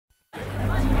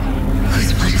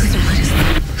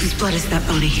Whose blood is that,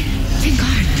 Bonnie? Thank God.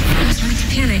 I was starting to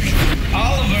panic.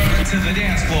 Oliver to the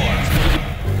dance floor.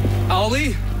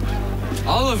 Ollie?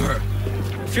 Oliver,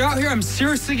 if you're out here, I'm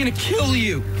seriously gonna kill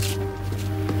you.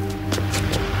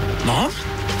 Mom?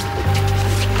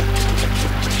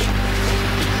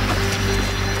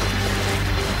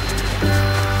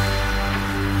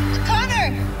 Connor!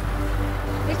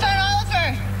 We found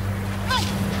Oliver! Come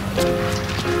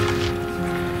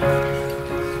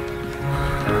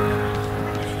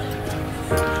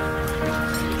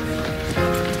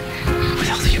Where the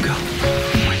hell did you go?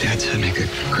 My dad said make a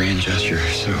grand gesture,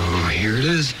 so here it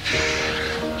is.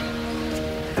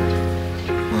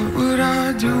 What would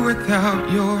I do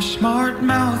without your smart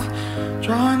mouth?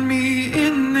 Drawing me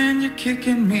in, then you're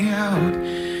kicking me out.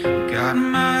 Got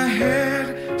my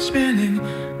head spinning,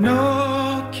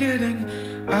 no kidding.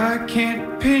 I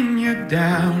can't pin you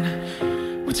down.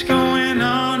 What's going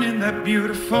on in that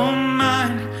beautiful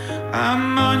mind?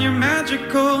 I'm on your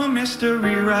magical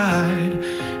mystery ride,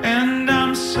 and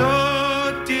I'm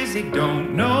so dizzy,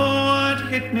 don't know what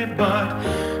hit me, but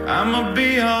I'ma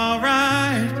be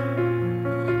alright.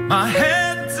 My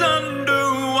head's underwater,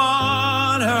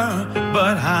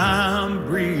 but I'm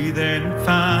breathing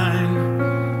fine.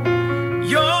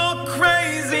 You're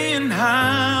crazy and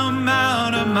I'm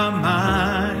out of my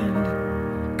mind,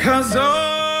 'cause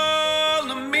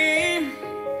all of me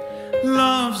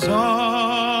loves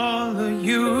all of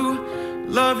you.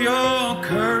 Love your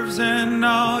curves and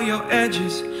all your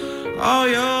edges, all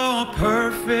your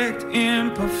perfect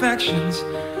imperfections.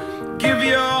 Give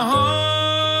your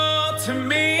all to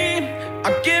me, I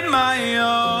give my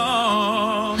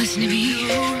all. Listen to me,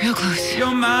 real close.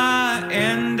 You're my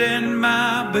end and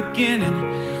my beginning.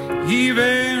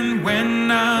 Even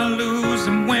when I lose,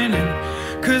 I'm winning,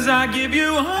 'cause I give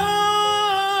you all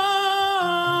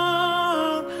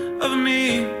of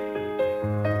me,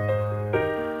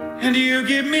 and you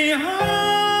give me all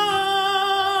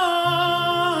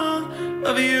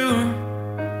of you.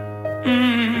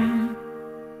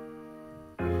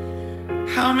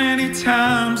 How many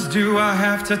times do I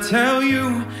have to tell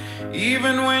you?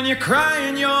 Even when you're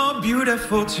crying, you're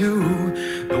beautiful too.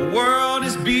 The world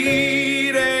is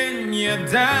beating you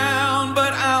down,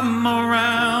 but I'm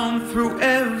around through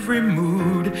every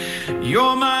mood.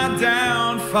 You're my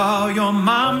downfall, you're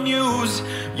my muse.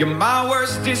 You're my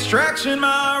worst distraction,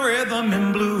 my rhythm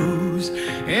and blues.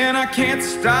 And I can't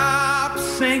stop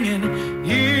singing,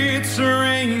 it's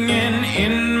ringing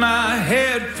in my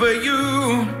head for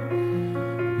you.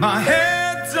 My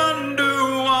head's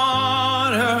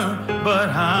underwater, but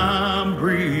I'm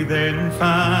breathing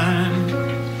fine.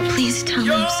 Please tell me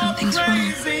if something's wrong.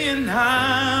 You're crazy and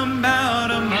I'm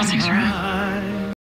out of my mind.